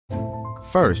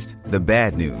First, the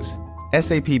bad news.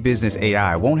 SAP Business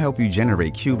AI won't help you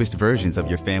generate cubist versions of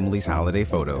your family's holiday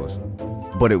photos.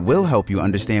 But it will help you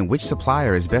understand which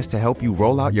supplier is best to help you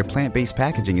roll out your plant-based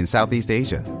packaging in Southeast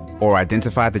Asia, or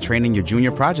identify the training your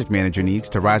junior project manager needs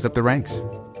to rise up the ranks,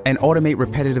 and automate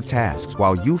repetitive tasks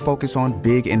while you focus on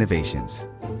big innovations,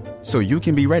 so you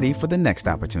can be ready for the next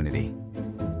opportunity.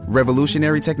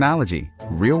 Revolutionary technology,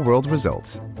 real-world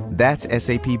results. That's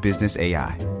SAP Business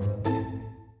AI.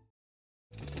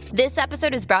 This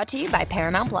episode is brought to you by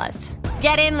Paramount Plus.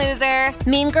 Get in, loser!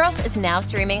 Mean Girls is now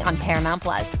streaming on Paramount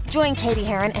Plus. Join Katie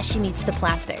Heron as she meets the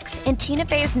plastics in Tina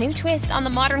Fey's new twist on the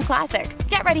modern classic.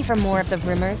 Get ready for more of the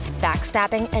rumors,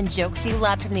 backstabbing, and jokes you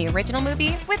loved from the original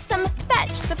movie with some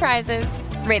fetch surprises.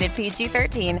 Rated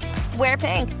PG-13. Wear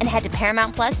pink and head to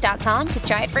ParamountPlus.com to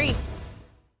try it free.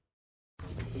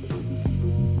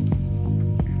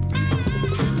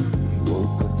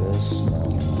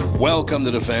 Welcome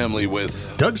to the family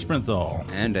with Doug Sprinthal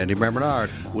and Andy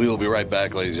Bernard. We will be right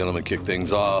back, ladies and gentlemen. Kick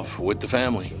things off with the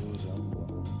family.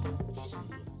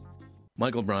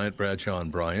 Michael Bryant, Bradshaw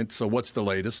and Bryant. So what's the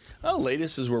latest? Well, the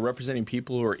latest is we're representing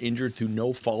people who are injured through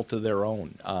no fault of their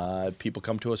own. People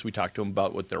come to us. We talk to them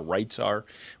about what their rights are.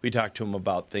 We talk to them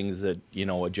about things that,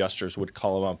 adjusters would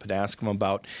call them up and ask them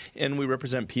about. And we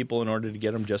represent people in order to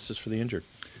get them justice for the injured.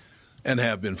 And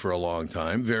have been for a long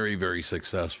time. Very, very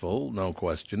successful, no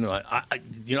question.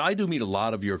 I do meet a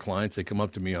lot of your clients. They come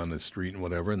up to me on the street and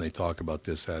whatever, and they talk about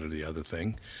this, that, or the other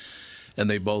thing. And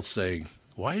they both say,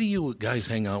 why do you guys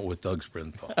hang out with Doug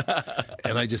Sprinthal?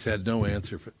 And I just had no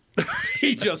answer for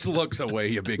He just looks away,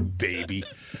 you big baby.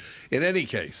 In any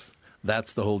case,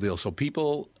 that's the whole deal. So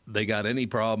people, they got any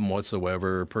problem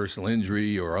whatsoever, personal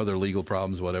injury or other legal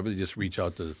problems, whatever, they just reach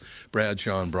out to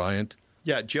Bradshaw and Bryant.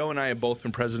 Yeah, Joe and I have both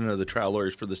been president of the trial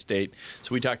lawyers for the state,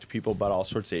 so we talk to people about all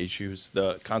sorts of issues.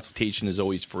 The consultation is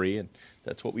always free, and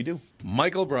that's what we do.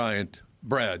 Michael Bryant,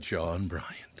 Bradshaw and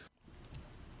Bryant.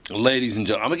 Ladies and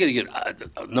gentlemen, I'm going to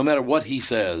get, no matter what he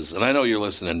says, and I know you're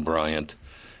listening, Bryant,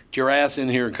 get your ass in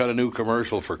here and cut a new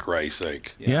commercial for Christ's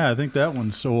sake. Yeah, I think that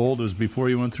one's so old it was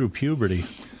before you went through puberty.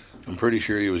 I'm pretty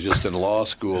sure he was just in law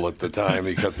school at the time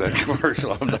he cut that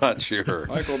commercial. I'm not sure.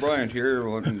 Michael Bryant here,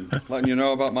 letting you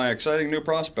know about my exciting new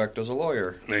prospect as a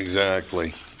lawyer.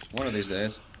 Exactly. One of these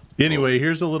days. Anyway,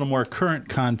 here's a little more current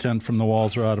content from the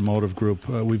Walser Automotive Group.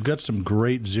 We've got some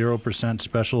great 0%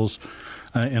 specials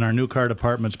in our new car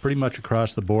departments pretty much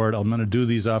across the board. I'm going to do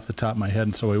these off the top of my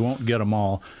head, so I won't get them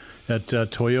all. At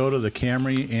Toyota, the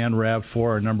Camry and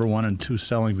RAV4 are number 1 and 2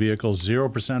 selling vehicles.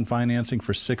 0% financing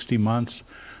for 60 months.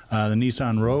 The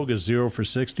Nissan Rogue is 0 for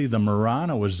 60. The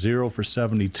Murano was 0 for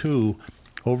 72.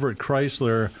 Over at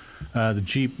Chrysler, the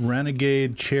Jeep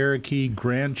Renegade, Cherokee,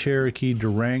 Grand Cherokee,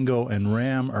 Durango, and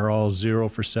Ram are all 0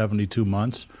 for 72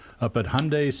 months. Up at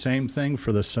Hyundai, same thing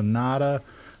for the Sonata,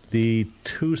 the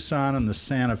Tucson, and the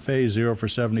Santa Fe, 0 for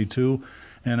 72.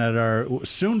 And at our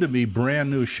soon-to-be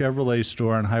brand-new Chevrolet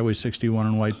store on Highway 61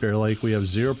 in White Bear Lake, we have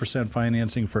 0%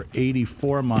 financing for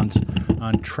 84 months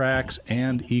on Trax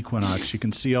and Equinox. You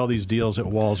can see all these deals at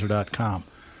walser.com.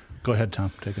 Go ahead, Tom.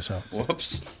 Take us out.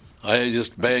 Whoops. I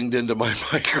just banged into my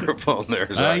microphone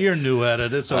there. You're new at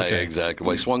it. It's okay.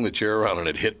 Exactly. I swung the chair around and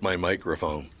it hit my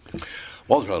microphone.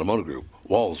 Walser Automotive Group,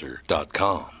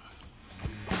 walser.com.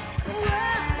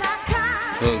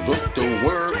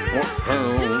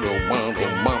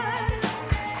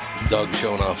 Doug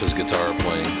showing off his guitar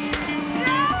playing.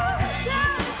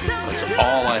 That's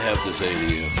all I have to say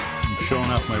to you. I'm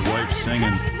showing off my wife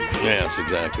singing. Yes,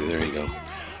 exactly. There you go.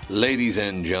 Ladies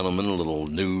and gentlemen, a little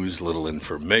news, little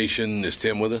information. Is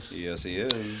Tim with us? Yes, he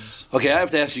is. Okay, I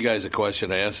have to ask you guys a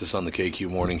question. I asked this on the KQ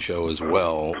Morning Show as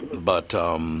well, but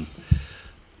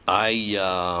I've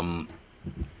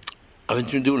been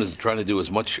trying to do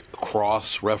as much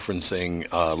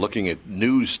cross-referencing, looking at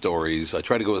news stories. I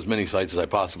try to go as many sites as I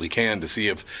possibly can to see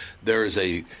if there is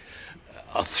a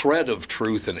thread of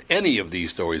truth in any of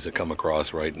these stories that come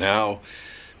across right now.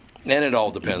 And it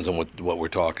all depends on what we're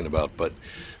talking about. But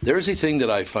there's a thing that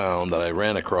I found that I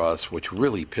ran across which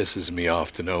really pisses me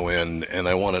off to no end, and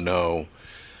I want to know.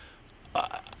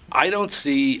 I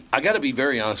got to be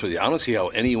very honest with you, I don't see how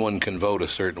anyone can vote a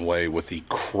certain way with the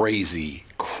crazy,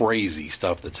 crazy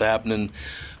stuff that's happening.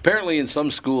 Apparently in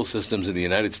some school systems in the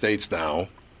United States now,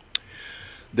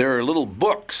 there are little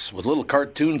books with little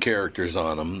cartoon characters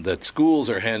on them that schools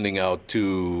are handing out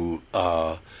to,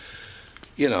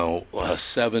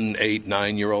 7, 8,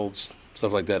 9-year-olds,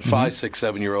 stuff like that, 5, 6,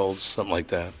 7-year-olds, something like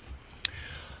that.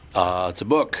 It's a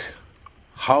book.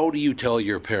 How do you tell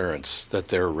your parents that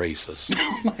they're racist?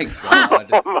 Oh, my God.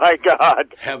 Oh, my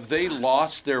God. Have they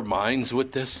lost their minds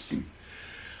with this?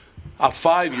 A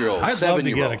 5-year-old, I'd 7-year-old. love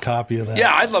to get a copy of that.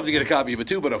 Yeah, I'd love to get a copy of it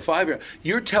too, but a 5-year-old.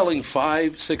 You're telling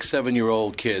 5, 6,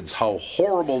 7-year-old kids how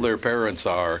horrible their parents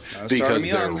are because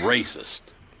they're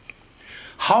racist.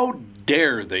 How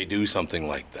dare they do something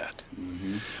like that?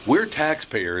 Mm-hmm. We're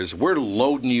taxpayers. We're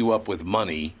loading you up with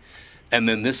money, and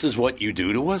then this is what you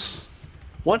do to us?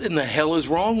 What in the hell is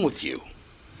wrong with you?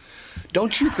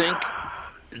 Don't you think...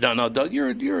 No, Doug, you're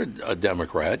a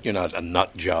Democrat. You're not a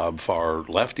nut job far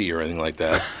lefty or anything like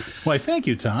that. Why, thank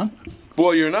you, Tom.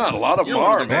 Well, you're not. A lot of them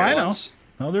are, man. I know.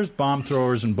 No, there's bomb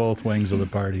throwers in both wings of the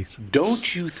party.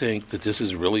 Don't you think that this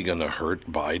is really going to hurt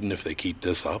Biden if they keep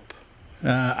this up?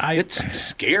 It's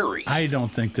scary. I don't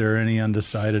think there are any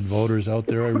undecided voters out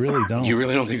there. I really don't. You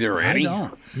really don't think there are any? I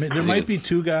don't. There might be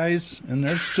 2 guys, and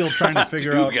they're still trying to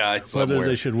figure out whether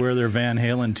they should wear their Van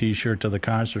Halen T-shirt to the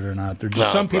concert or not.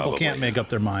 Some people can't make up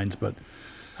their minds, but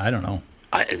I don't know.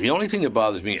 The only thing that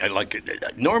bothers me,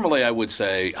 normally I would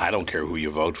say I don't care who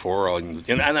you vote for,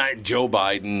 Joe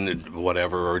Biden,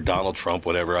 whatever, or Donald Trump,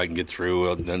 whatever, I can get through,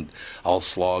 and I'll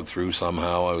slog through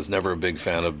somehow. I was never a big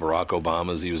fan of Barack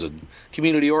Obama's. He was a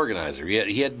community organizer.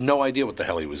 He had no idea what the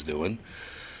hell he was doing,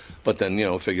 but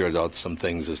then figured out some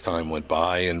things as time went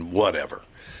by and whatever.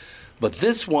 But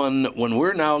this one, when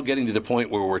we're now getting to the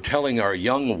point where we're telling our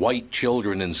young white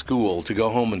children in school to go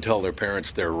home and tell their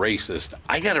parents they're racist,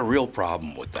 I got a real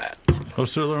problem with that. Oh,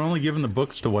 so they're only giving the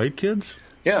books to white kids?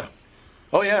 Yeah.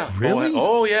 Oh, yeah. Really?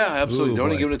 Oh, yeah, absolutely. Ooh, they're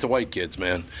only boy. giving it to white kids,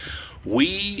 man.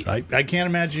 I can't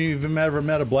imagine you've ever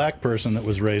met a black person that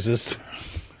was racist.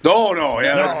 No.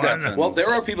 Yeah. Well, there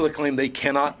are people that claim they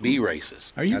cannot be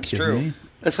racist. Are you kidding me?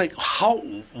 It's like, how?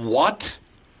 What?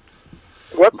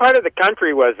 What part of the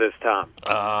country was this, Tom?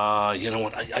 You know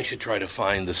what? I should try to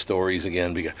find the stories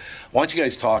again. Because why don't you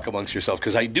guys talk amongst yourselves?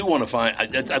 Because I do want to find.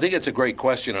 I think it's a great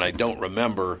question, and I don't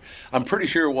remember. I'm pretty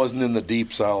sure it wasn't in the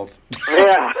Deep South.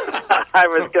 Yeah, I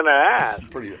was going to ask.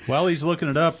 While he's looking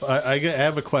it up, I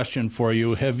have a question for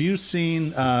you. Have you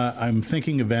seen I'm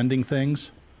Thinking of Ending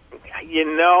Things?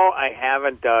 I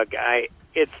haven't, Doug.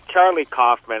 It's Charlie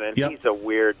Kaufman, and he's a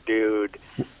weird dude.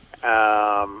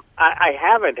 I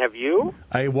haven't. Have you?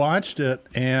 I watched it,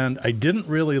 and I didn't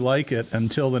really like it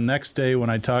until the next day when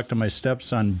I talked to my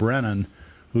stepson, Brennan,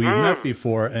 who you've met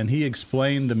before, and he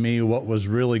explained to me what was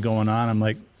really going on. I'm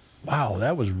like, wow,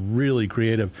 that was really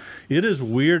creative. It is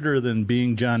weirder than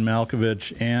Being John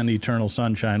Malkovich and Eternal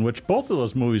Sunshine, which both of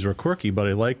those movies were quirky, but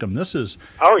I liked them. This is,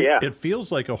 it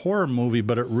feels like a horror movie,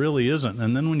 but it really isn't.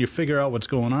 And then when you figure out what's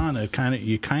going on,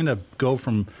 you kind of go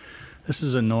from, this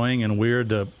is annoying and weird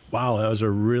to, wow, that was a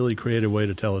really creative way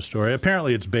to tell a story.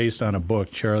 Apparently it's based on a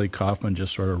book. Charlie Kaufman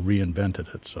just sort of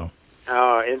reinvented it. So.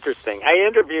 Oh, interesting. I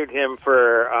interviewed him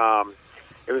for,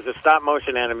 it was a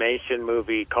stop-motion animation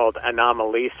movie called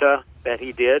Anomalisa that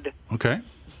he did. Okay.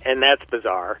 And that's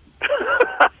bizarre.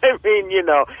 I mean,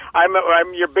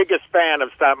 I'm your biggest fan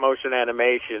of stop-motion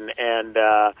animation, and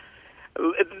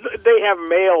they have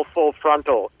male full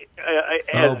frontal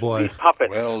as these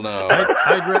puppets. Well, no.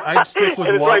 I'd stick with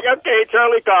it's like, okay,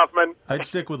 Charlie Kaufman. I'd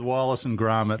stick with Wallace and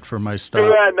Gromit for my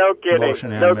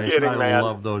motion animation. I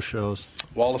love those shows.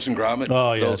 Wallace and Gromit?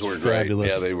 Oh, yeah, those were fabulous.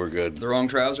 Great. Yeah, they were good. The Wrong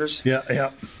Trousers?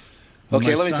 Yeah.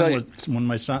 Okay, let me tell you. When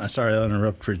my son, sorry, I'll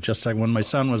interrupt for just a second. When my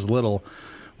son was little,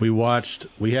 we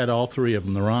had all 3 of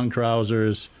them, The Wrong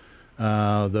Trousers,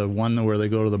 the one where they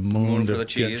go to the moon to get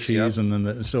cheese, and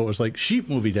then so it was like Sheep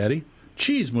Movie Daddy,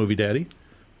 Cheese Movie Daddy,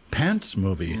 Pants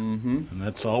Movie, and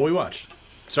that's all we watched.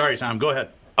 Sorry, Tom, go ahead.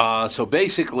 So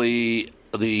basically,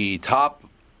 the top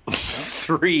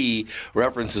 3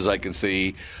 references I can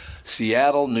see,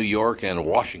 Seattle, New York, and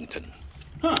Washington.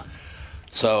 Huh.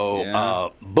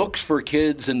 So books for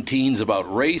kids and teens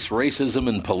about race, racism,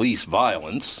 and police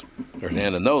violence. They're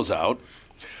handing those out.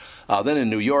 Then in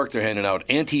New York, they're handing out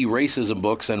anti-racism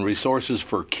books and resources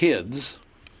for kids.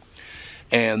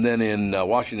 And then in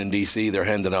Washington, D.C., they're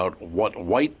handing out what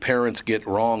white parents get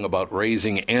wrong about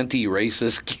raising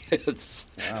anti-racist kids.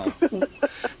 Wow.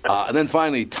 And then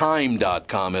finally,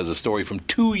 Time.com has a story from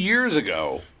 2 years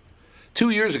ago. 2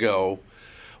 years ago,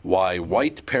 why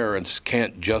white parents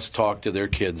can't just talk to their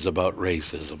kids about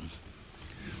racism.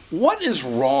 What is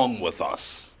wrong with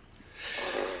us?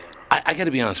 I got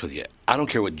to be honest with you. I don't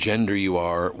care what gender you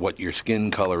are, what your skin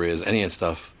color is, any of that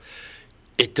stuff.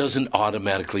 It doesn't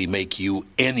automatically make you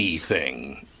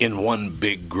anything in one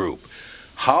big group.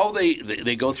 How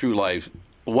they go through life,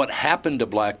 what happened to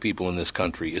black people in this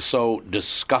country is so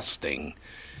disgusting.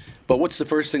 But what's the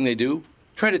first thing they do?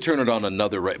 Try to turn it on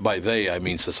another, by they I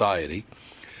mean society.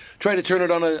 Try to turn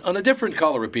it on a different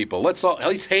color of people. Let's at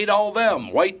least hate all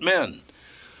them, white men.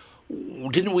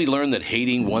 Didn't we learn that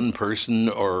hating one person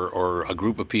or a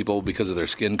group of people because of their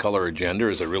skin color or gender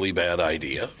is a really bad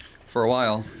idea? For a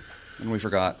while, and we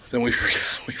forgot. Then we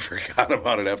forgot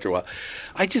about it after a while.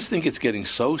 I just think it's getting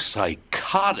so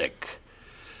psychotic.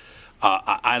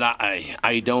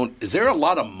 I don't. Is there a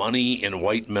lot of money in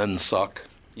White Men Suck?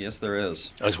 Yes, there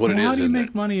is. That's what it is. How do you isn't make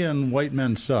it? money in White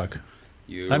Men Suck?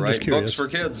 I'm just write curious. books for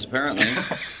kids, apparently.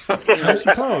 I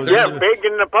suppose. Yeah, big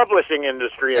in the publishing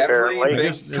industry, Every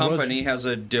apparently. big company has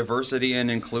a diversity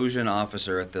and inclusion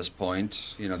officer at this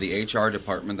point. You know, the HR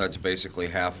department, that's basically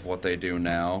half of what they do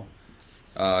now.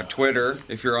 Twitter,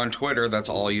 if you're on Twitter, that's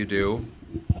all you do,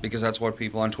 because that's what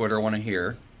people on Twitter want to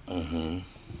hear. Mm-hmm.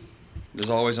 There's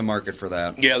always a market for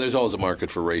that. Yeah, there's always a market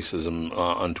for racism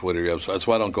on Twitter. That's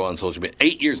why I don't go on social media.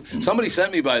 8 years. Somebody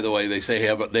sent me, by the way, they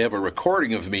say they have a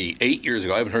recording of me 8 years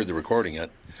ago. I haven't heard the recording yet.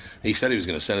 He said he was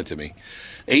going to send it to me.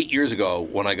 8 years ago,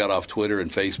 when I got off Twitter and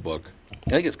Facebook, I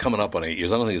think it's coming up on 8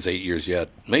 years. I don't think it's 8 years yet.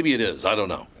 Maybe it is. I don't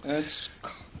know. It's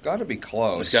got to be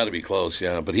close. It's got to be close,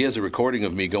 yeah. But he has a recording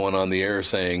of me going on the air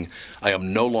saying, you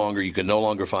can no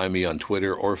longer find me on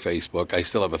Twitter or Facebook. I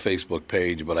still have a Facebook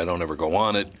page, but I don't ever go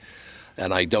on it.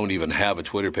 And I don't even have a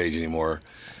Twitter page anymore.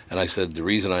 And I said, the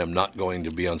reason I am not going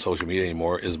to be on social media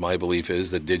anymore is my belief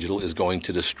is that digital is going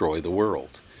to destroy the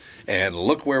world. And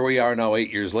look where we are now 8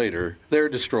 years later. They're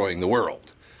destroying the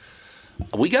world.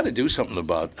 We got to do something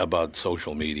about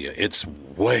social media. It's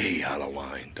way out of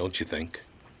line, don't you think?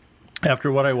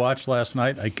 After what I watched last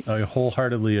night, I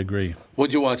wholeheartedly agree.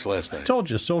 What'd you watch last night? I told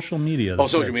you, Social Media. Oh,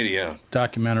 Social Media, yeah.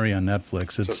 Documentary on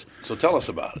Netflix. So tell us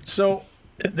about it. So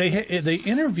they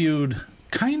interviewed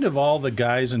kind of all the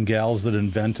guys and gals that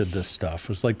invented this stuff. It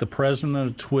was like the president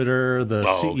of Twitter, the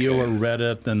CEO of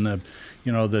Reddit, and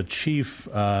the chief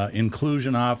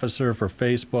inclusion officer for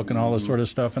Facebook and all this sort of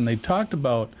stuff. And they talked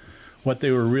about what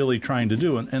they were really trying to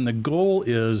do. And the goal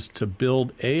is to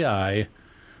build AI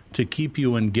to keep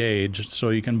you engaged so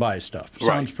you can buy stuff.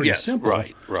 Sounds pretty simple.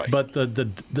 Right. But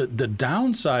the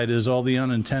downside is all the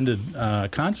unintended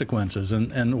consequences.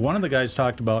 And one of the guys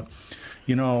talked about,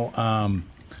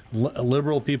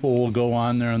 liberal people will go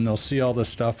on there and they'll see all this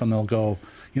stuff and they'll go,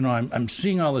 I'm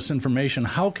seeing all this information.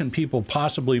 How can people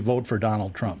possibly vote for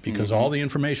Donald Trump? Because all the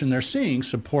information they're seeing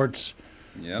supports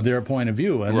their point of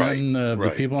view. And then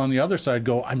the people on the other side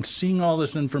go, I'm seeing all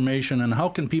this information, and how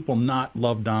can people not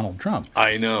love Donald Trump?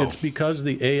 I know. It's because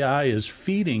the AI is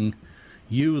feeding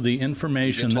you the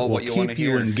information that will keep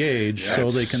you engaged so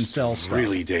they can sell stuff.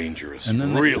 Really dangerous. And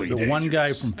then the one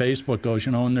guy from Facebook goes,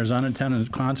 and there's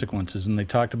unintended consequences. And they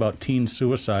talked about teen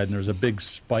suicide, and there's a big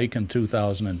spike in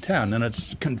 2010. And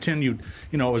it's continued,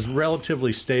 it was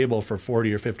relatively stable for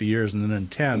 40 or 50 years. And then in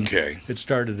 10, it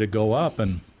started to go up.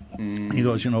 And he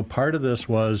goes, part of this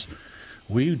was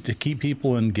to keep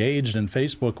people engaged in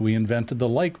Facebook, we invented the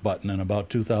like button in about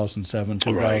 2007,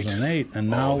 2008. And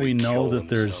now we know that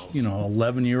there's,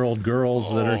 11-year-old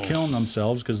girls that are killing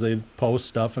themselves because they post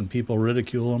stuff and people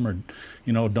ridicule them or,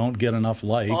 don't get enough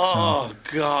likes. Oh,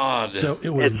 God. So it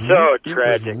was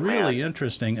tragic, really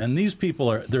interesting. And these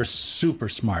people they're super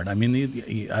smart. I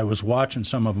mean, I was watching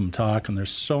some of them talk, and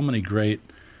there's so many great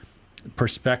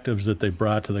perspectives that they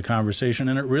brought to the conversation.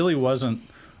 And it really wasn't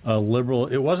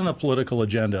it wasn't a political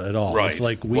agenda at all. Right. It's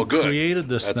like we created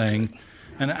this thing. Good.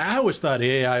 And I always thought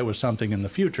AI was something in the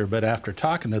future, but after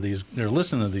talking to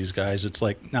listening to these guys, it's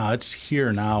like, no, it's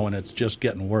here now, and it's just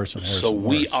getting worse and worse. So and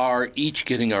worse. we are each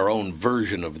getting our own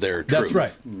version of their truth.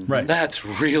 That's right. That's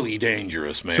really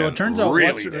dangerous, man. So it turns out,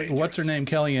 really what's her name,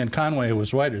 Kellyanne Conway,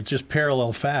 was right. It's just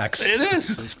parallel facts. It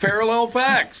is. It's parallel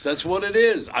facts. That's what it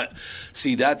is.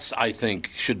 I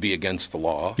think, should be against the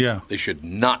law. Yeah. They should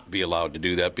not be allowed to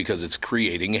do that because it's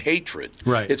creating hatred.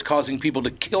 Right. It's causing people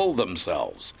to kill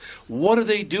themselves. What are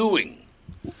they doing?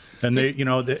 And they,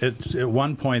 at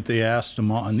one point they asked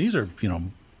them all, and these are,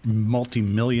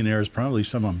 multimillionaires, probably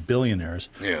some of them billionaires.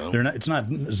 Yeah. It's not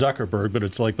Zuckerberg, but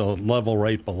it's like the level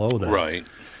right below that. Right.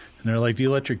 And they're like, do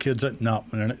you let your kids? No,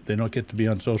 they don't get to be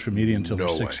on social media until they're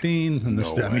 16. And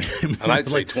and I'd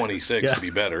say 26 would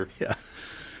be better. Yeah.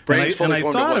 And I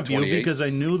thought of you because I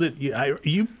knew that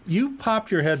you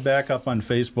popped your head back up on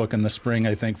Facebook in the spring,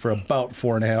 I think, for about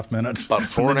 4.5 minutes. About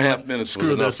 4.5 minutes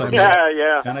was enough for me.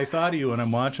 Yeah. And I thought of you, and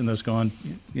I'm watching this going,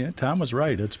 Tom was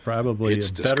right. It's probably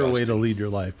better way to lead your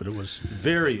life, but it was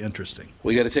very interesting.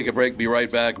 We got to take a break. Be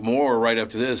right back. More right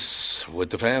after this with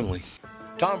the family.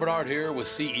 Tom Bernard here with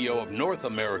CEO of North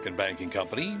American Banking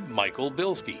Company, Michael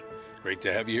Bilski. Great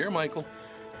to have you here, Michael.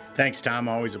 Thanks, Tom.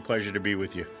 Always a pleasure to be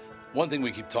with you. One thing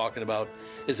we keep talking about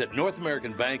is that North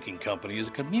American Banking Company is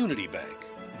a community bank.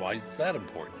 Why is that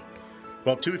important?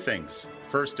 Well, two things.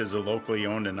 First, as a locally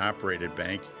owned and operated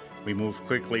bank, We move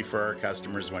quickly for our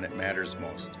customers when it matters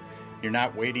most. You're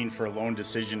not waiting for a loan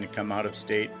decision to come out of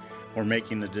state. We're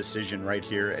making the decision right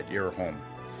here at your home.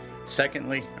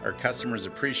 Secondly, our customers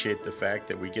appreciate the fact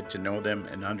that we get to know them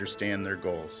and understand their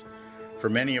goals. For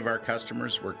many of our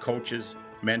customers, we're coaches,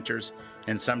 mentors,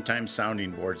 and sometimes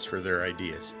sounding boards for their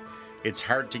ideas. It's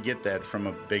hard to get that from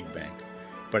a big bank,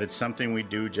 but it's something we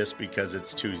do just because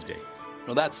it's Tuesday.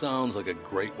 Well, that sounds like a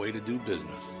great way to do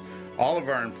business. All of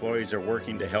our employees are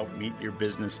working to help meet your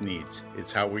business needs.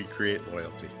 It's how we create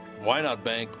loyalty. Why not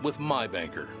bank with my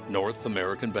banker, North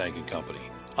American Banking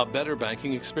Company? A better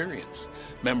banking experience.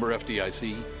 Member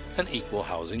FDIC, an equal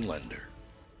housing lender.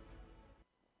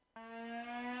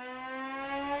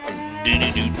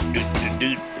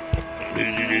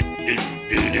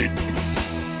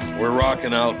 We're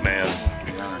rocking out,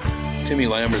 man. Timmy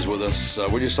Lamber's with us.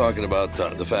 We're just talking about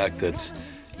the fact that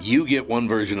you get one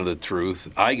version of the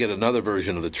truth, I get another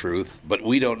version of the truth, but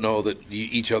we don't know that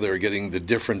each other are getting the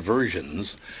different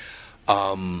versions.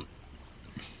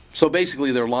 So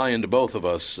basically they're lying to both of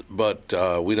us, but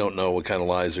we don't know what kind of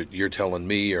lies you're telling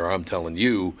me or I'm telling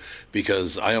you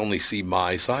because I only see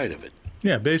my side of it.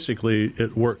 Yeah, basically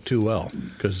it worked too well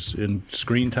because in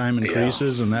screen time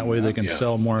increases and that way they can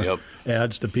sell more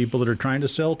ads to people that are trying to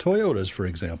sell Toyotas, for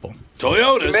example.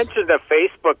 Toyotas? You mentioned the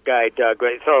Facebook guy, Doug.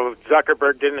 So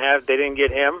Zuckerberg they didn't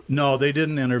get him? No, they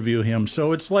didn't interview him.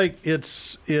 So it's like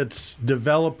it's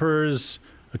developers,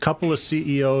 a couple of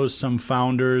CEOs, some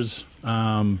founders,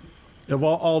 of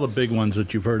all the big ones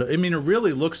that you've heard of. I mean, it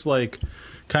really looks like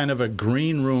kind of a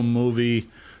green room movie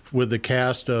with the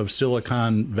cast of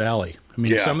Silicon Valley. I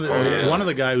mean, one of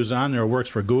the guy who's on there works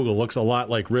for Google looks a lot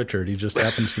like Richard. He just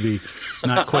happens to be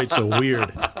not quite so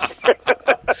weird.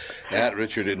 That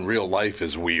Richard in real life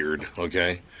is weird,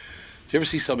 okay? Did you ever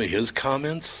see some of his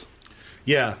comments?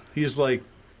 Yeah, he's like,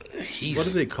 what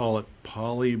do they call it? I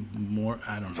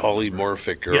don't know.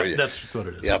 Polymorphic. Yeah, that's what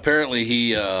it is. Yeah, apparently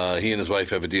he and his wife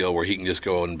have a deal where he can just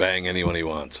go and bang anyone he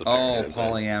wants.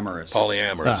 Polyamorous.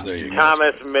 Polyamorous, there you go.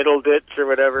 Thomas Middleditch or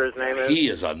whatever his name is. He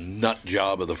is a nut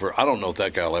job of the first. I don't know if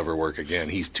that guy will ever work again.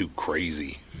 He's too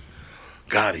crazy.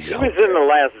 God, he was in the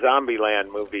last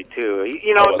Zombieland movie, too.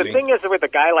 The thing is with a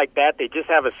guy like that, they just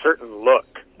have a certain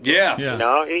look. Yeah. You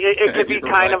know, it could be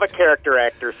kind of a character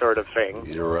actor sort of thing.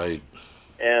 You're right.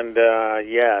 And,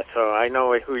 so I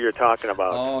know who you're talking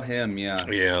about. Oh, him, yeah.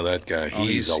 Yeah, that guy.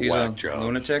 He's a whack job.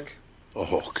 Lunatic?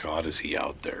 Oh, God, is he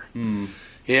out there.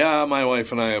 Yeah, my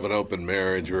wife and I have an open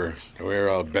marriage. We're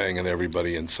out banging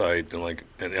everybody in sight. And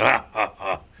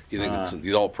you think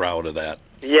he's all proud of that.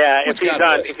 Yeah,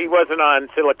 if he wasn't on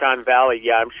Silicon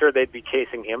Valley, I'm sure they'd be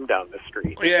chasing him down the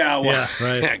street. Yeah, well,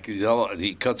 right.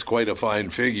 He cuts quite a fine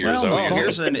figure.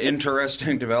 Here's an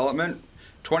interesting development.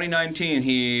 2019,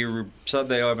 he said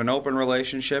they have an open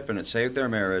relationship and it saved their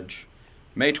marriage.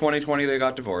 May 2020, they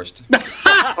got divorced.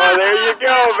 Oh, there you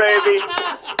go, baby.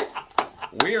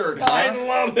 Weird, huh? I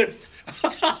love it.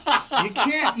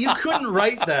 You couldn't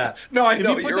write that. No, I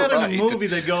know, if you you're put that right. in a movie,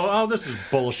 they'd go, oh, this is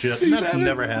bullshit. See, that's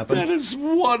never happened. That is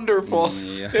wonderful.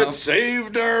 Yeah. It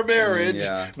saved our marriage.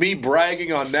 Yeah. Me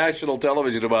bragging on national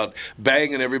television about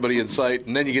banging everybody in sight,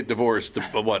 and then you get divorced,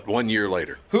 1 year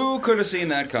later? Who could have seen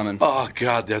that coming? Oh,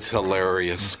 God, that's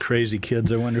hilarious. Those crazy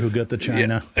kids, I wonder who got the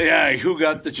China. Yeah, who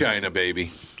got the China,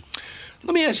 baby?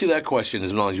 Let me ask you that question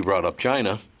as long as you brought up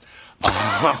China.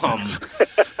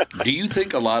 Do you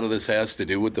think a lot of this has to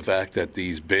do with the fact that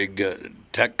these big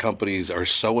tech companies are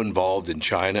so involved in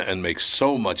China and make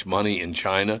so much money in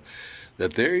China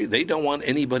that they don't want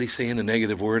anybody saying a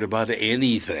negative word about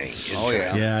anything in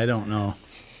China? Yeah, I don't know.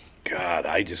 God,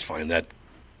 I just find that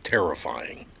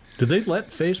terrifying. Did they let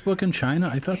Facebook in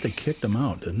China? I thought they kicked them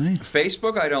out, didn't they?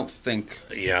 Facebook, I don't think.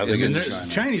 Yeah, the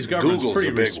Chinese government's Google's pretty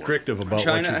the big restrictive one. about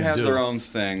China what you can has do. their own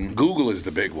thing. Google is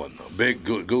the big one, though.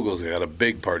 Google's got a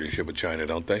big partnership with China,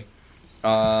 don't they?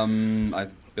 I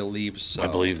believe so. I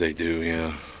believe they do,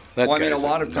 yeah. A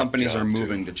lot of companies are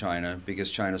moving to China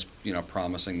because China's,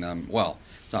 promising them. Well,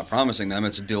 it's not promising them;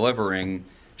 it's delivering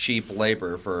cheap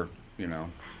labor for,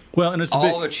 Well, and it's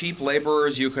the cheap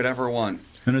laborers you could ever want.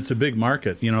 And it's a big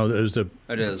market. It is.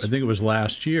 I think it was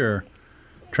last year.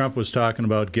 Trump was talking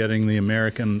about getting the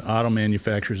American auto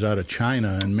manufacturers out of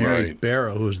China, and Mary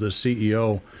Barra, who was the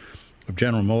CEO of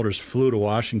General Motors, flew to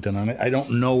Washington. And I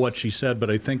don't know what she said,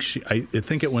 but I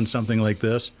think it went something like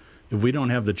this: if we don't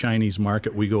have the Chinese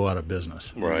market, we go out of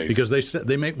business. Right. Because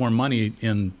they make more money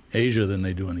in Asia than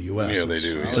they do in the U.S. Yeah, they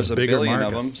do. There's a bigger billion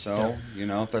market. of them, so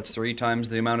that's 3 times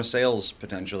the amount of sales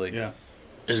potentially. Yeah.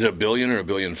 Is it $1 billion or $1.5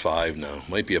 billion now?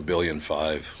 Might be $1.5 billion.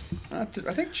 I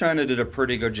think China did a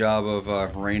pretty good job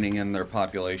of reining in their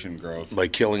population growth. By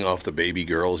killing off the baby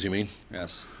girls, you mean?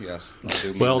 Yes. I do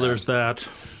mean Well, that. there's that.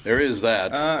 There is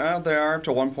that. They are up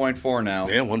to 1.4 now.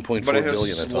 Yeah, 1.4 but it has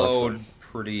billion, I thought so. slowed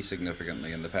pretty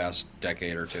significantly in the past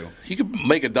decade or two. You could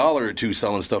make $1 or $2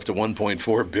 selling stuff to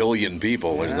 1.4 billion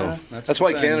people. Yeah, That's the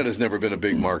why thing. Canada's never been a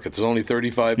big market. There's only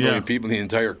 35 million Yeah. people in the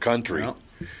entire country.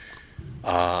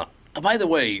 Well, By the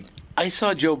way, I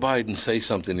saw Joe Biden say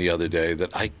something the other day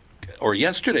or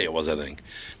yesterday it was, I think,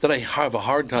 that I have a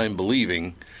hard time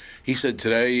believing. He said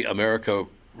today America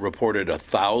reported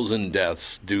 1,000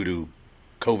 deaths due to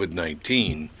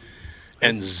COVID-19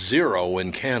 and 0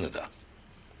 in Canada.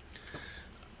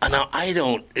 Now,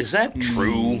 is that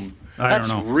true? I That's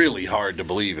don't know. really hard to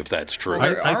believe if that's true. Well,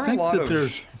 there I are a think lot that of-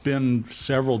 there's been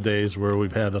several days where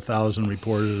we've had 1,000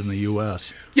 reported in the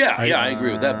U.S. I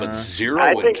agree with that, but 0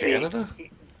 I in think Canada?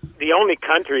 The only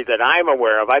country that I'm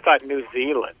aware of, I thought New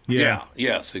Zealand.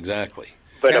 Yes, exactly.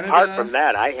 But Canada- apart from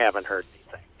that, I haven't heard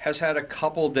anything. has had a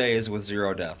couple days with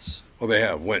 0 deaths. Well, they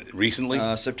have. When, recently?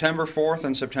 September 4th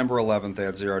and September 11th, they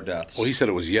had 0 deaths. Well, he said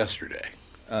it was yesterday.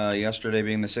 Yesterday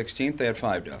being the 16th, they had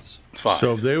 5 deaths. 5.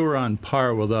 So if they were on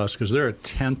par with us, because they're a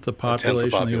tenth the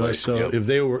population in the U.S., so population, yep. if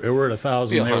they were at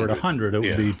 1,000, Be they were at 100, 100, it would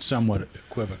yeah. be somewhat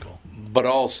equivocal. But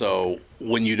also,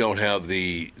 when you don't have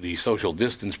the social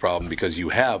distance problem because you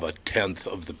have a tenth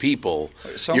of the people,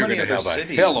 So you're many going to have other a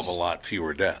cities- hell of a lot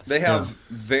fewer deaths. They have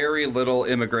very little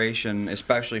immigration,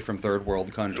 especially from third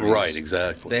world countries. Right,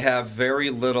 exactly. They have very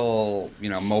little,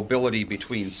 mobility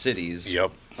between cities.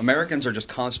 Yep. Americans are just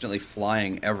constantly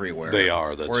flying everywhere. They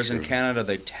are, that's Whereas true. in Canada,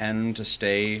 they tend to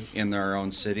stay in their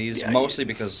own cities, Yeah, mostly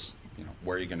because,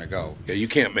 where are you going to go? Yeah, you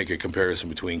can't make a comparison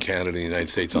between Canada and the United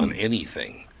States on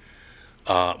anything.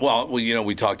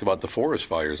 We talked about the forest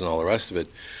fires and all the rest of it.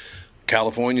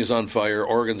 California's on fire,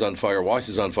 Oregon's on fire,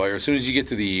 Washington's on fire. As soon as you get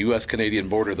to the U.S.-Canadian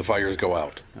border, the fires go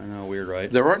out. I know, weird, right?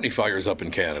 There aren't any fires up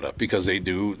in Canada because they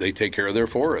take care of their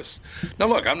forests. Now,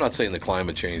 look, I'm not saying the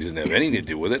climate change doesn't have anything to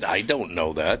do with it. I don't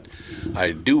know that.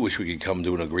 I do wish we could come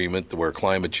to an agreement where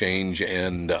climate change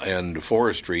and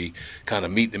forestry kind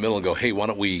of meet in the middle and go, hey, why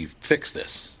don't we fix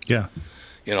this? Yeah.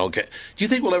 Do you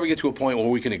think we'll ever get to a point where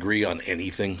we can agree on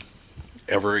anything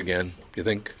ever again? You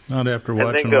think? Not after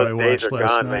I think watching what I those days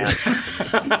watched are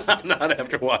last gone, night. man. Not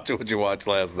after watching what you watched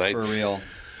last night. For real.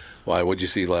 Why? What'd you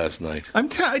see last night?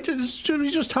 We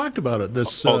just talked about it.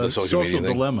 This The social media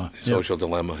thing? dilemma. Social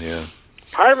dilemma, yeah.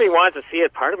 Part of me wants to see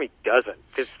it, part of me doesn't.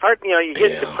 Because you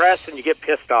get depressed and you get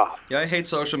pissed off. Yeah, I hate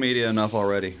social media enough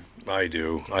already. I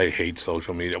do. I hate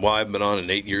social media. Well, I've been on it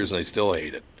 8 years and I still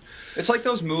hate it. It's like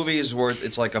those movies where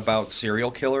it's like about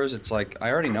serial killers. It's like, I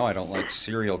already know I don't like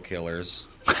serial killers.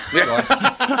 Do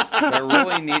I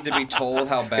really need to be told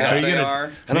how bad they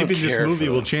are? I don't Maybe this care movie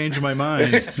for will them. change my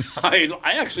mind. I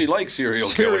actually like serial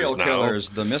Serial killers now. killers,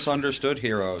 the misunderstood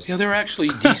heroes. Yeah, they're actually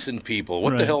decent people.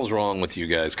 What the Right. hell's wrong with you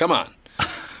guys? Come on.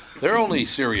 They're only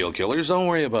serial killers. Don't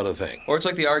worry about a thing. Or it's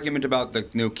like the argument about the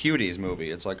new Cuties movie.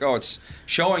 It's like, oh, it's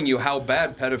showing you how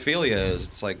bad pedophilia is.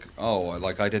 It's like, oh,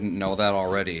 like I didn't know that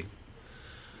already.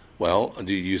 Well,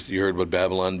 you heard what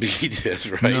Babylon Bee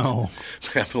did, right? No.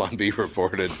 Babylon Bee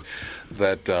reported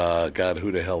that, God,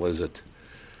 who the hell is it?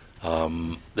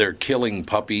 They're killing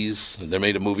puppies. They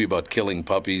made a movie about killing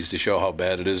puppies to show how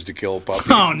bad it is to kill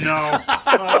puppies. Oh, no.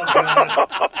 Oh,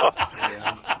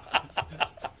 God.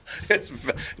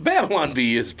 Babylon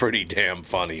Bee is pretty damn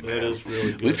funny, man. That is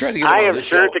really good. We've tried to get them I on am this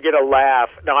sure show. to get a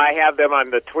laugh. No, I have them on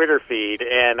the Twitter feed,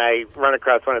 and I run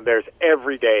across one of theirs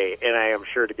every day, and I am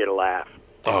sure to get a laugh.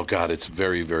 Oh, God, it's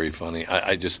very, very funny.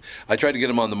 I tried to get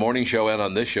them on the morning show and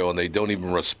on this show, and they don't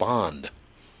even respond.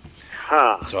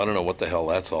 Huh. So I don't know what the hell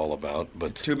that's all about,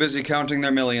 but Too busy counting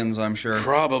their millions, I'm sure.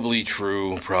 probably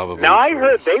true, probably Now, I true.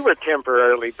 heard they were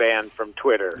temporarily banned from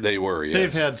Twitter. They were, yes.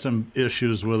 They've had some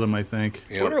issues with them, I think.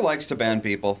 Yep. Twitter likes to ban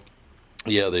people.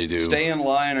 Yeah, they do. Stay in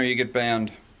line or you get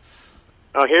banned.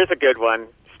 Oh, here's a good one.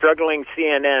 Struggling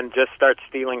CNN just starts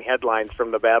stealing headlines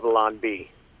from the Babylon Bee.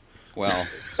 Well,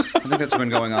 I think that's been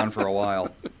going on for a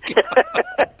while.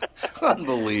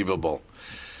 Unbelievable.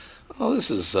 Oh,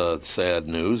 this is sad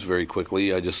news. Very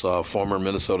quickly, I just saw former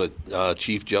Minnesota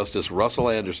Chief Justice Russell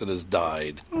Anderson has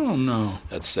died. Oh, no.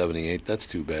 At 78. That's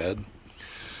too bad.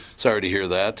 Sorry to hear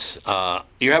that.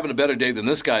 You're having a better day than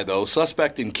this guy, though.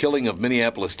 Suspect in killing of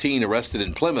Minneapolis teen arrested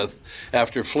in Plymouth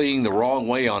after fleeing the wrong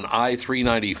way on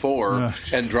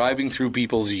I-394 and driving through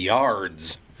people's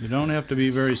yards. You don't have to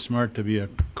be very smart to be a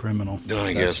criminal. No,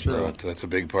 I guess not. That's a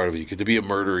big part of it. To be a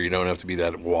murderer, you don't have to be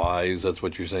that wise. That's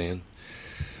what you're saying?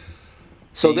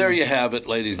 So there you have it,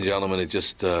 ladies and gentlemen. It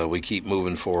just we keep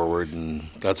moving forward, and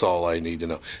that's all I need to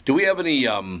know. Do we have any?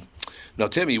 Now,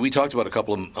 Timmy, we talked about a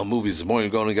couple of movies this morning.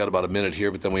 We've only got about a minute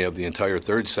here, but then we have the entire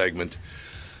third segment.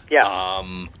 Yeah.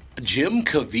 Jim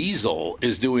Caviezel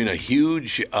is doing a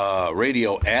huge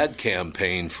radio ad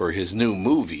campaign for his new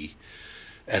movie,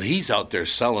 and he's out there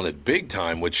selling it big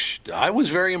time, which I was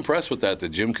very impressed with that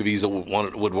Jim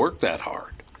Caviezel would work that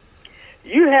hard.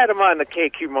 You had him on the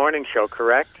KQ Morning Show,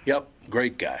 correct? Yep,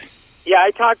 great guy. Yeah, I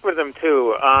talked with him,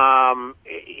 too.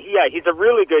 Yeah, he's a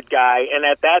really good guy, and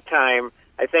at that time,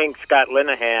 I think Scott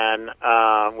Linehan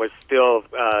was still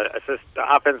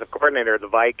offensive coordinator of the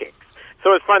Vikings. So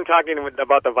it was fun talking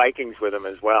about the Vikings with him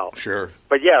as well. Sure.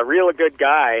 But yeah, really good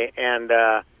guy, and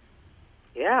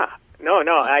yeah. No,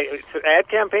 ad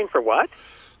campaign for what?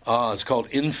 It's called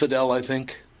Infidel, I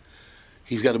think.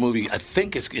 He's got a movie. I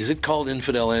think is it called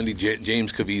Infidel? Andy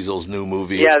James Caviezel's new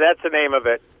movie. Yeah, that's the name of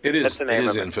it. It is. That's the name it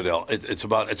is of Infidel.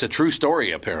 It's a true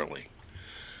story apparently.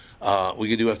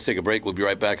 We do have to take a break. We'll be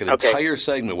right back. An Okay. entire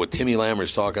segment with Timmy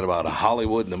Lammers talking about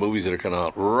Hollywood and the movies that are coming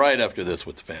out right after this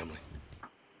with the family.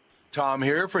 Tom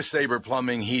here for Sabre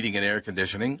Plumbing, Heating, and Air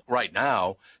Conditioning. Right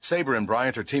now, Sabre and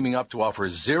Bryant are teaming up to offer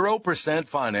 0%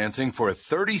 financing for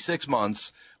 36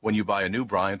 months when you buy a new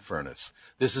Bryant furnace.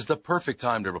 This is the perfect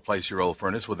time to replace your old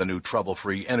furnace with a new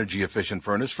trouble-free, energy-efficient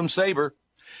furnace from Sabre.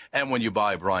 And when you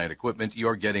buy Bryant equipment,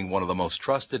 you're getting one of the most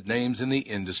trusted names in the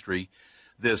industry.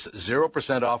 This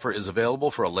 0% offer is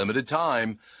available for a limited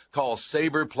time. Call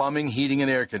Sabre Plumbing, Heating, and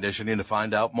Air Conditioning to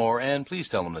find out more, and please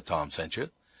tell them that Tom sent you.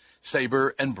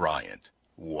 Sabre and Bryant,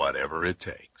 whatever it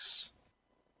takes.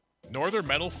 Northern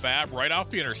Metal Fab, right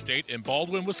off the interstate in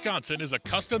Baldwin, Wisconsin, is a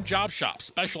custom job shop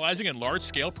specializing in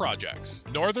large-scale projects.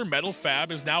 Northern Metal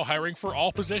Fab is now hiring for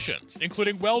all positions,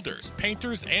 including welders,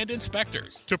 painters, and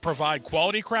inspectors, to provide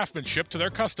quality craftsmanship to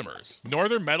their customers.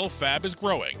 Northern Metal Fab is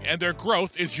growing, and their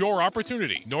growth is your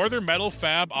opportunity. Northern Metal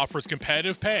Fab offers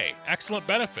competitive pay, excellent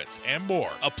benefits, and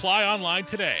more. Apply online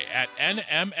today at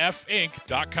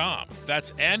nmfinc.com.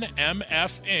 That's nmfinc.com.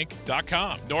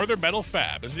 Northern Metal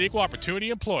Fab is an equal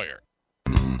opportunity employer.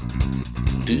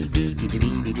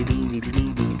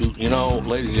 You know,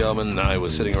 ladies and gentlemen, I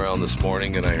was sitting around this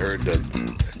morning and I heard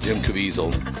Jim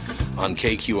Caviezel on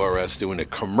KQRS doing a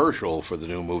commercial for the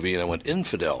new movie, and I went,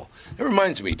 Infidel. It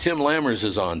reminds me, Tim Lammers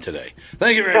is on today.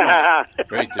 Thank you very much.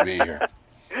 Great to be here.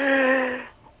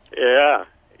 Yeah.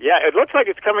 Yeah, it looks like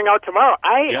it's coming out tomorrow.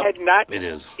 I had not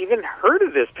even heard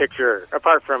of this picture,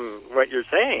 apart from what you're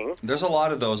saying. There's a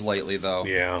lot of those lately, though.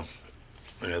 Yeah.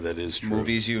 Yeah, that is true.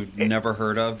 Movies you've never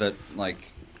heard of that,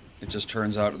 like, it just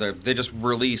turns out they just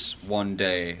release one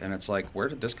day, and it's like, where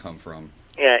did this come from?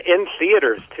 Yeah, in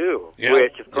theaters, too,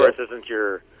 which, of course, isn't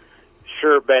your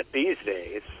sure bet these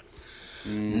days.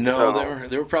 No,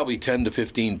 there were probably 10 to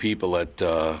 15 people at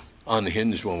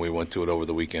Unhinged when we went to it over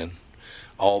the weekend,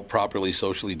 all properly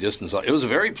socially distanced. It was a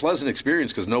very pleasant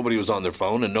experience because nobody was on their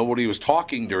phone and nobody was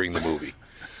talking during the movie,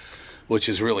 which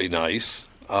is really nice.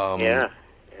 Yeah.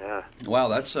 Wow,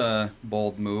 that's a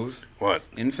bold move. What?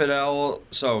 Infidel,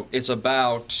 so it's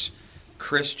about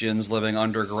Christians living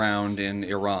underground in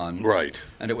Iran. Right.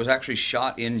 And it was actually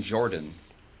shot in Jordan.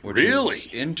 Which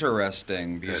is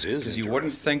interesting because you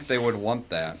wouldn't think they would want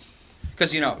that.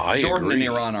 Because, you know, Jordan and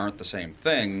Iran aren't the same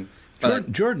thing.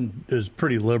 But Jordan is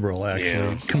pretty liberal,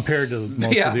 actually, compared to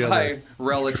most of the other. By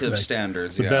relative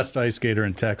standards, The best ice skater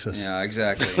in Texas. Yeah,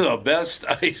 exactly. The best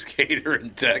ice skater in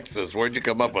Texas. Where'd you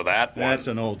come up with that one? That's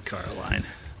an old car line.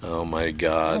 Oh, my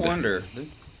God. I wonder.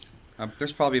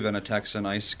 There's probably been a Texan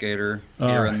ice skater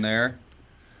here and there.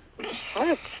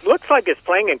 Well, it looks like it's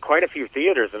playing in quite a few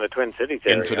theaters in the Twin Cities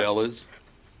area. Infidel is?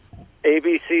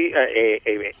 ABC,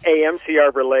 AMC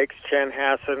Arbor Lakes,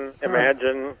 Chanhassen,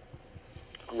 Imagine,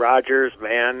 Rogers,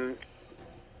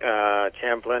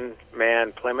 Champlain,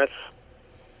 Plymouth,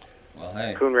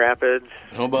 Coon Rapids.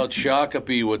 How about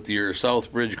Shakopee with your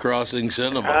Southbridge Crossing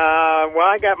Cinema? Well,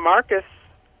 I got Marcus.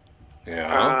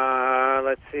 Yeah.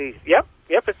 Let's see. Yep,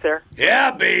 it's there.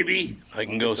 Yeah, baby. I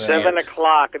can go see 7 it.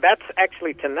 o'clock. That's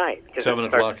actually tonight. 7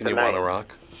 o'clock and you want to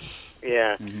rock?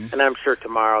 Yeah, and I'm sure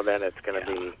tomorrow then it's going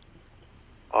to be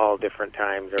all different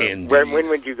times. Indeed. When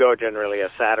would you go generally? A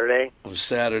Saturday?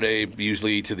 Saturday,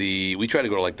 usually we try to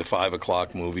go to like the 5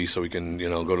 o'clock movie so we can,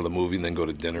 go to the movie and then go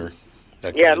to dinner.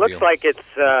 It looks like it's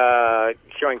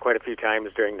showing quite a few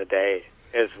times during the day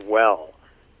as well.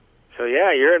 So,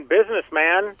 yeah, you're in business,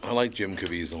 man. I like Jim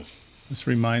Caviezel. This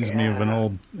reminds me of an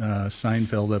old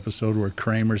Seinfeld episode where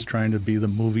Kramer's trying to be the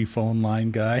movie phone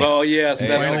line guy. Oh, yes. And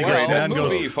finally gets mad and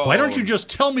goes, why don't you just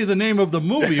tell me the name of the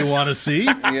movie you want to see?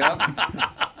 Yeah.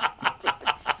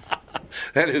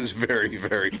 That is very,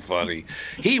 very funny.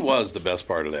 He was the best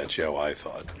part of that show, I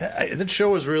thought. That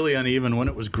show was really uneven. When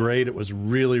it was great, it was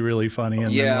really, really funny.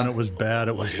 And then when it was bad,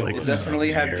 it was like...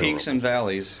 Definitely had peaks and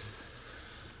valleys.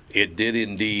 It did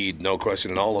indeed, no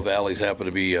question. And all the valleys happened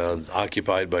to be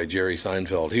occupied by Jerry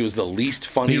Seinfeld. He was the least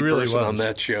funny person on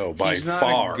that show by far. He's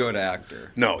not a good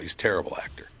actor. No, he's a terrible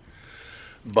actor.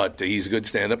 But he's a good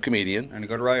stand-up comedian. And a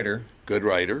good writer. Good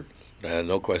writer.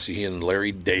 No question. He and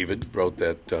Larry David wrote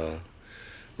that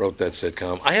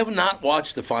sitcom. I have not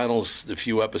watched the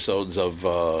few episodes of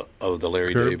the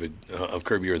Larry David of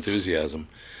Curb Your Enthusiasm.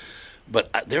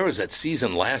 But there was that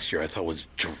season last year I thought was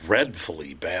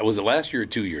dreadfully bad. Was it last year or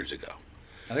 2 years ago?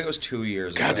 I think it was 2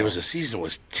 years ago. God, there was a season that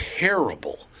was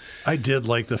terrible. I did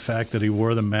like the fact that he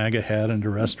wore the MAGA hat into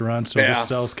restaurants so the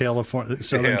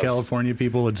Southern California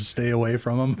people would stay away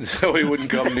from him. So he wouldn't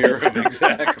come near him,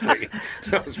 exactly.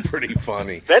 That was pretty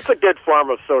funny. That's a good form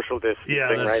of social distancing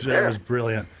right there. That was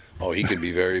brilliant. Oh, he can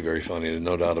be very, very funny,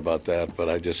 no doubt about that. But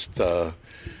I just, that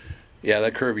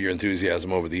Curb Your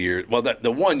Enthusiasm over the years. Well,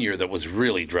 the 1 year that was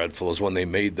really dreadful is when they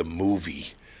made the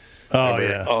movie. Oh,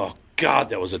 yeah. Oh, God,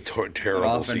 that was a terrible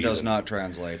season. It often does not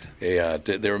translate. Yeah,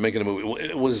 they were making a movie.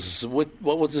 It was what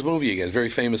was this movie again? It's a very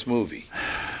famous movie.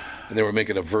 And they were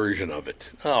making a version of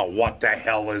it. Oh, what the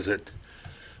hell is it?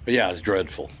 But yeah, it's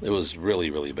dreadful. It was really,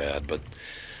 really bad. But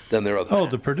then there are other... Oh,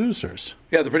 The Producers.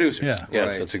 Yeah, The Producers. Yeah. Yes,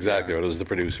 right. That's exactly right. It was The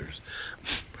Producers.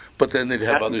 But then they'd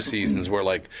have other seasons where,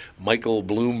 like, Michael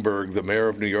Bloomberg, the mayor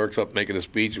of New York's up making a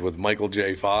speech with Michael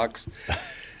J. Fox.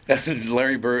 And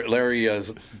Larry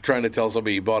is trying to tell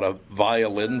somebody he bought a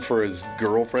violin for his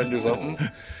girlfriend or something.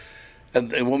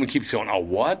 And the woman keeps going, a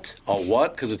what? A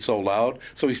what? Because it's so loud.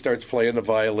 So he starts playing the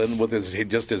violin with his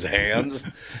hands.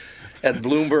 And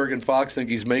Bloomberg and Fox think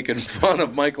he's making fun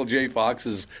of Michael J.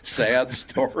 Fox's sad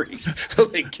story. So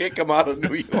they kick him out of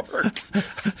New York.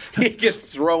 He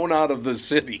gets thrown out of the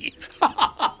city.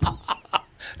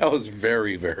 That was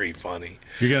very, very funny.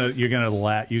 You're gonna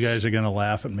laugh. You guys are gonna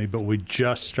laugh at me, but we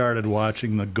just started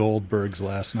watching the Goldbergs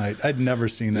last night. I'd never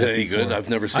seen that. Is it any before. good? I've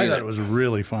never seen it. I thought it was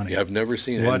really funny. Yeah, I've never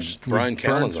seen it. Watched Brian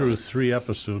Callen's through 3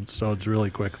 episodes really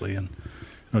quickly, and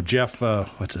Jeff,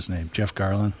 what's his name? Jeff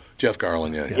Garlin. Jeff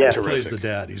Garlin, yeah, He terrific. plays the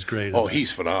dad. He's great. Oh,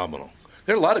 he's phenomenal.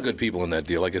 There are a lot of good people in that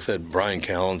deal. Like I said, Brian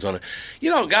Callen's on it.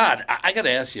 God, I got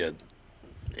to ask you.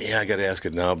 Yeah, I got to ask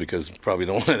it now because probably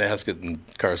don't want to ask it in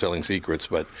Car Selling Secrets,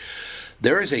 but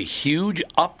there is a huge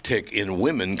uptick in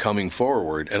women coming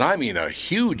forward, and I mean a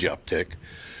huge uptick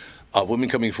of women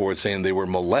coming forward saying they were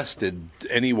molested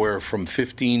anywhere from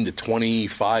 15 to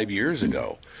 25 years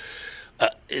ago.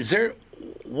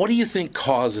 What do you think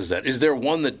causes that? Is there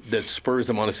one that spurs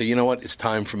them on to say, you know what, it's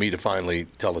time for me to finally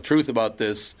tell the truth about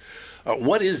this?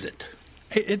 What is it?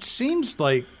 It seems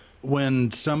like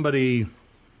when somebody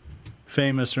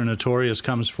famous or notorious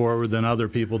comes forward, then other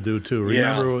people do too.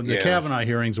 Remember the Kavanaugh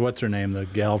hearings, what's her name, the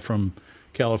gal from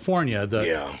California,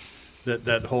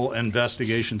 that whole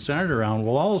investigation centered around.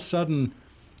 Well, all of a sudden,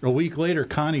 a week later,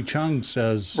 Connie Chung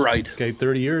says, right, okay,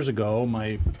 30 years ago,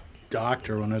 my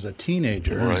doctor when I was a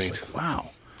teenager. Right. It's like,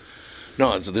 wow.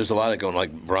 No, there's a lot of going,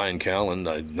 like Brian Callen.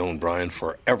 I've known Brian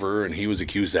forever, and he was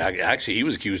accused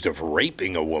of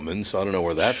raping a woman, so I don't know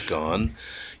where that's gone.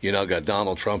 Got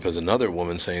Donald Trump as another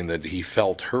woman saying that he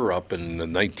felt her up in the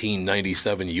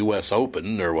 1997 U.S.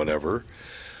 Open or whatever.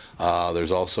 There's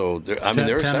also, there are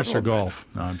tennis several. Or golf?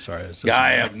 No, I'm sorry.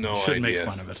 I have no idea. Shouldn't make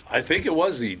fun of it. I think it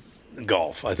was the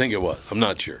golf. I think it was. I'm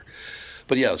not sure.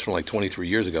 But yeah, it's from like 23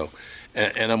 years ago.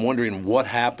 And I'm wondering what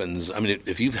happens. I mean,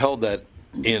 if you've held that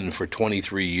in for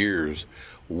 23 years,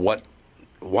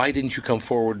 why didn't you come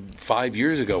forward 5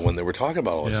 years ago when they were talking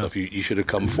about all this stuff? You should have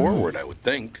come forward, I would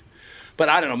think. But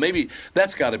I don't know. Maybe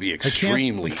that's got to be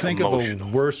extremely emotional. I can't think of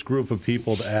a worse group of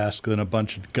people to ask than a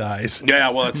bunch of guys. Yeah,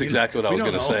 well, that's exactly what I was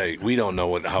going to say. We don't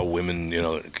know how women,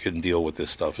 can deal with this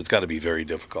stuff. It's got to be very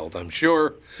difficult, I'm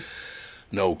sure.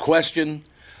 No question.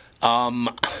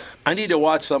 I need to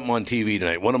watch something on TV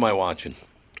tonight. What am I watching?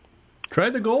 Try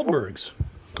the Goldbergs.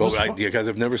 Because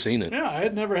I've never seen it. Yeah, I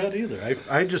had never had either.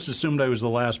 I just assumed I was the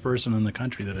last person in the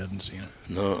country that hadn't seen it.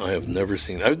 No, I have never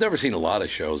seen it. I've never seen a lot of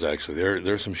shows, actually.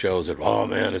 There's some shows that, oh,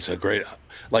 man, it's a great...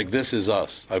 Like This Is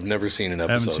Us. I've never seen an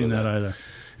episode of that. I haven't seen that either.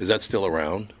 Is that still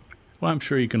around? Well, I'm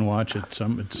sure you can watch it. It's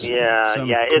it's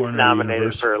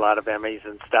nominated for a lot of Emmys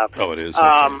and stuff. Oh, it is? Okay.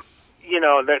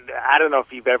 I don't know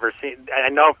if you've ever seen... I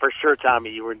know for sure,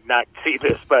 Tommy, you would not see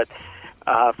this, but...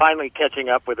 finally catching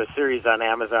up with a series on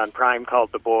Amazon Prime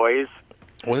called The Boys.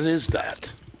 What is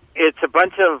that? It's a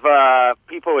bunch of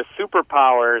people with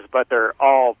superpowers, but they're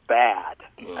all bad.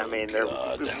 Oh, they're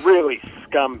really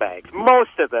scumbags.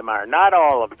 Most of them are, not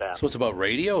all of them. So it's about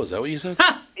radio? Is that what you said?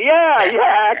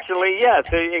 Yeah, actually,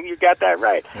 yes. You got that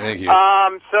right. Thank you.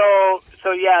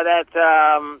 So yeah,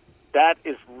 that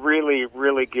is really,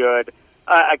 really good.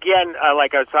 Again,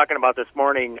 like I was talking about this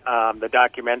morning, the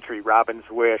documentary Robin's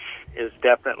Wish is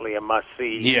definitely a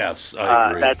must-see. Yes,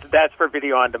 I agree. That's for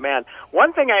video on demand.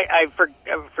 One thing I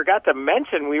forgot to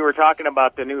mention, we were talking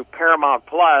about the new Paramount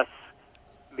Plus,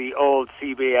 the old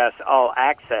CBS All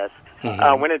Access.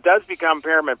 Mm-hmm. When it does become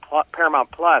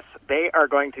Paramount Plus, they are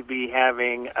going to be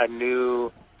having a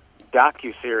new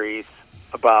docuseries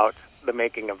about the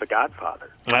making of The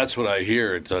Godfather. That's what I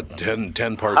hear. It's a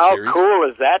 10-part How series. How cool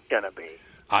is that going to be?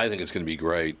 I think it's going to be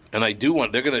great, and I do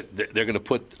want. They're going to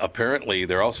put. Apparently,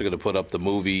 they're also going to put up the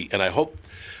movie, and I hope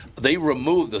they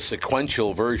remove the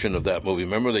sequential version of that movie.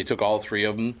 Remember, they took all three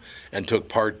of them and took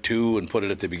part 2 and put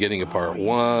it at the beginning of part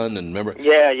 1. And remember,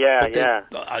 yeah.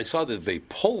 I saw that they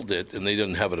pulled it and they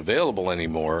didn't have it available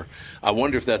anymore. I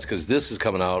wonder if that's because this is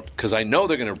coming out. Because I know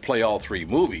they're going to play all 3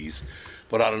 movies.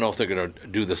 But I don't know if they're going to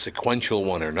do the sequential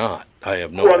one or not. I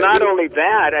have no idea. Well, not only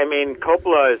that, I mean,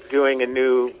 Coppola is doing a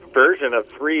new version of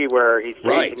 3 where he's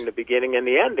changing the beginning and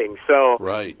the ending. So,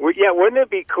 yeah, wouldn't it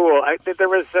be cool? There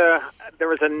was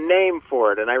a name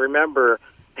for it, and I remember,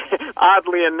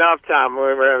 oddly enough, Tom,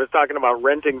 when I was talking about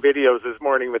renting videos this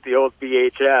morning with the old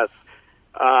VHS,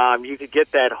 you could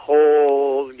get that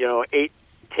whole,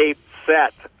 8-tape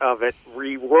set of it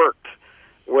reworked,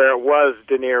 where it was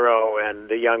De Niro and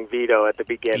the young Vito at the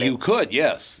beginning. You could,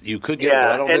 yes. You could get it, but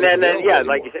I don't think it's available anymore.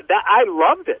 like you said, I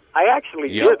loved it. I actually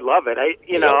did love it.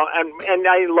 And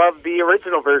I love the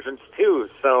original versions too.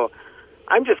 So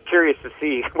I'm just curious to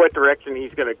see what direction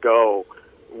he's going to go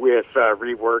with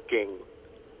reworking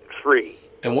 3.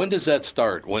 And when does that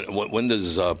start? When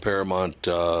does Paramount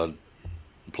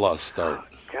Plus start?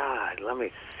 Oh, God, let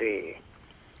me see.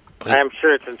 I'm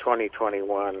sure it's in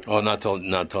 2021. Oh, not till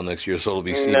next year. So it'll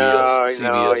be CBS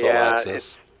All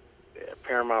Access. It's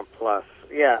Paramount Plus.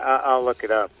 Yeah, I'll look it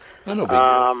up. No big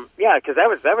deal. Yeah, because that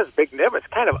was big. That was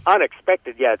kind of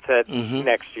unexpected. Yeah, it said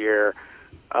next year,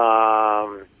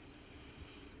 early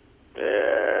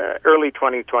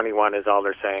 2021 is all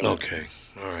they're saying. Okay,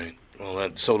 all right.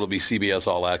 Well, so it'll be CBS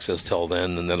All Access till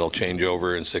then, and then it'll change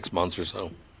over in 6 months or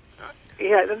so.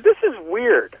 Yeah, this is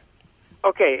weird.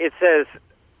 Okay, it says.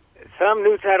 Some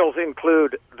new titles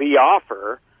include The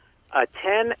Offer, a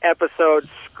 10-episode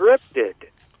scripted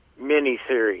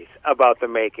miniseries about the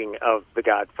making of The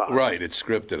Godfather. Right, it's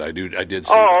scripted. I did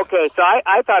see that. Okay. So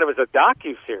I thought it was a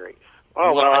docuseries.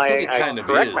 Oh, well, I think it kind of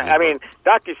is. I mean,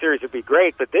 docuseries would be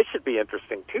great, but this should be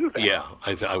interesting, too, then. Yeah,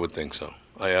 I would think so.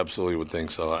 I absolutely would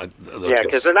think so.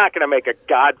 Because they're not going to make a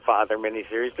Godfather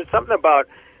miniseries. There's something about...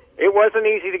 It wasn't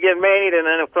easy to get made, and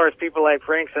then, of course, people like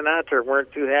Frank Sinatra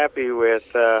weren't too happy with...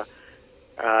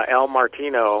 Al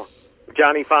Martino,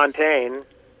 Johnny Fontaine.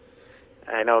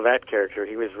 I know that character.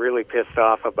 He was really pissed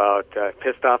off at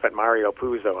Mario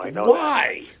Puzo. I know.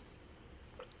 Why?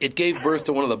 It gave birth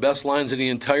to one of the best lines in the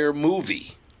entire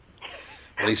movie.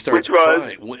 When he starts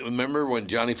crying. Remember when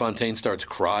Johnny Fontaine starts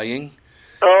crying?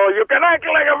 Oh, you can act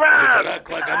like a man. You can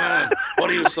act like a man. What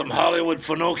are you, some Hollywood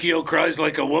Finocchio cries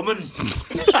like a woman?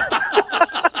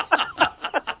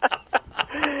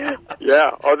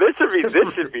 Yeah. Oh, this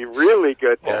should be really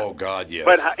good then. Oh, God, yes.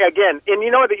 But again, and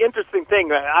the interesting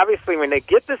thing, obviously, when they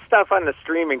get this stuff on the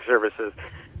streaming services,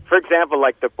 for example,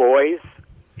 like The Boys,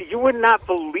 you would not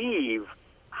believe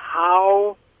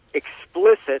how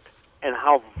explicit and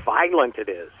how violent it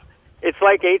is. It's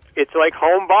like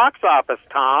home box office,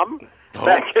 Tom.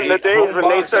 Back in the days when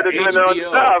they started doing their own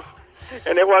stuff,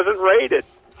 and it wasn't rated.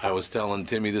 I was telling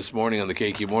Timmy this morning on the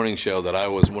KQ Morning Show that I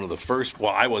was one of the first.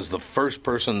 Well, I was the first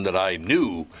person that I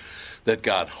knew that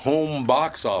got home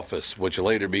box office, which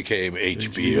later became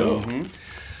HBO. Mm-hmm.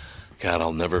 God,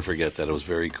 I'll never forget that. It was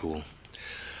very cool.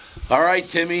 All right,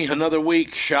 Timmy, another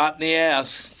week shot in the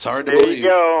ass. It's hard to believe. There you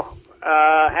go.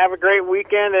 Have a great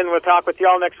weekend, and we'll talk with you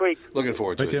all next week. Looking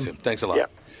forward to it, Tim. Thanks a lot.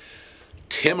 Yep.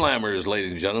 Tim Lammers,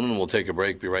 ladies and gentlemen. We'll take a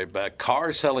break. Be right back.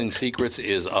 Car Selling Secrets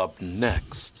is up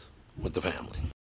next with the family.